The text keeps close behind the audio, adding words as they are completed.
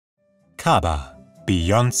Kaba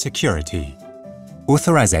Beyond Security.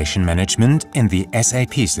 Authorization management in the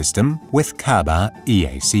SAP system with Kaba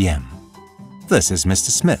EACM. This is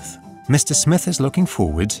Mr. Smith. Mr. Smith is looking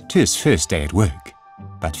forward to his first day at work.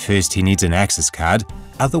 But first he needs an access card,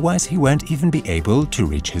 otherwise he won't even be able to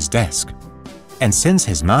reach his desk. And since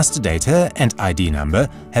his master data and ID number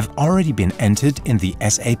have already been entered in the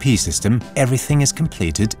SAP system, everything is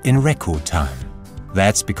completed in record time.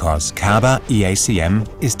 That's because Kaba EACM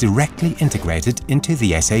is directly integrated into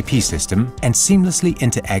the SAP system and seamlessly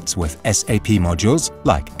interacts with SAP modules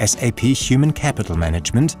like SAP Human Capital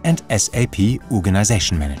Management and SAP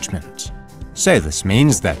Organization Management. So this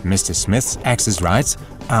means that Mr. Smith's access rights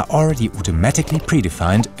are already automatically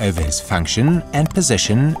predefined over his function and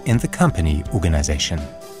position in the company organization.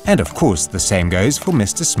 And of course, the same goes for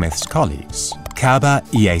Mr. Smith's colleagues. Kaba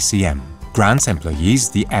EACM grants employees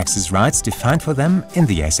the access rights defined for them in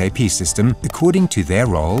the SAP system according to their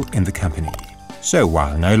role in the company. So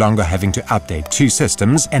while no longer having to update two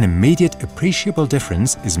systems, an immediate appreciable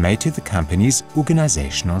difference is made to the company's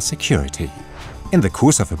organizational security. In the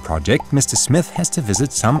course of a project, Mr. Smith has to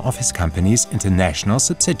visit some of his company's international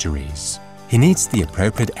subsidiaries. He needs the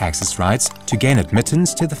appropriate access rights to gain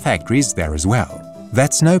admittance to the factories there as well.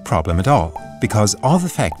 That's no problem at all, because all the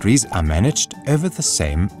factories are managed over the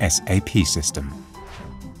same SAP system.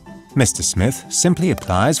 Mr. Smith simply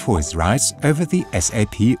applies for his rights over the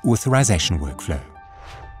SAP authorization workflow.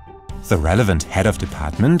 The relevant head of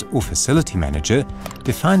department or facility manager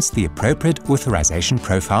defines the appropriate authorization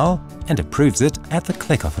profile and approves it at the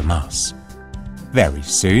click of a mouse. Very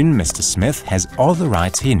soon, Mr. Smith has all the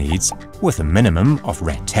rights he needs with a minimum of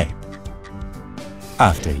red tape.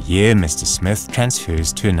 After a year, Mr. Smith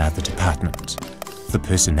transfers to another department. The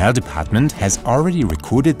personnel department has already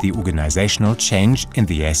recorded the organizational change in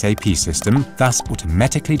the SAP system, thus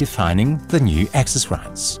automatically defining the new access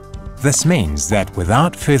rights. This means that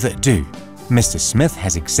without further ado, Mr. Smith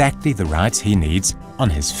has exactly the rights he needs on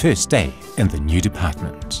his first day in the new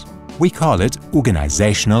department. We call it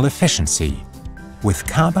organizational efficiency, with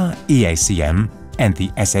Kaba EACM and the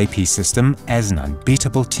SAP system as an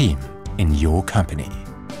unbeatable team in your company.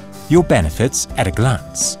 Your benefits at a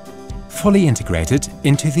glance. Fully integrated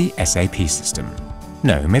into the SAP system.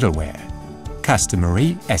 No middleware.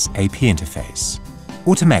 Customary SAP interface.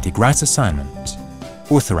 Automatic rights assignment.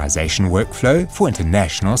 Authorization workflow for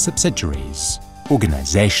international subsidiaries.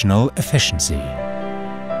 Organizational efficiency.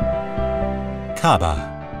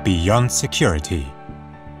 Kaba Beyond Security.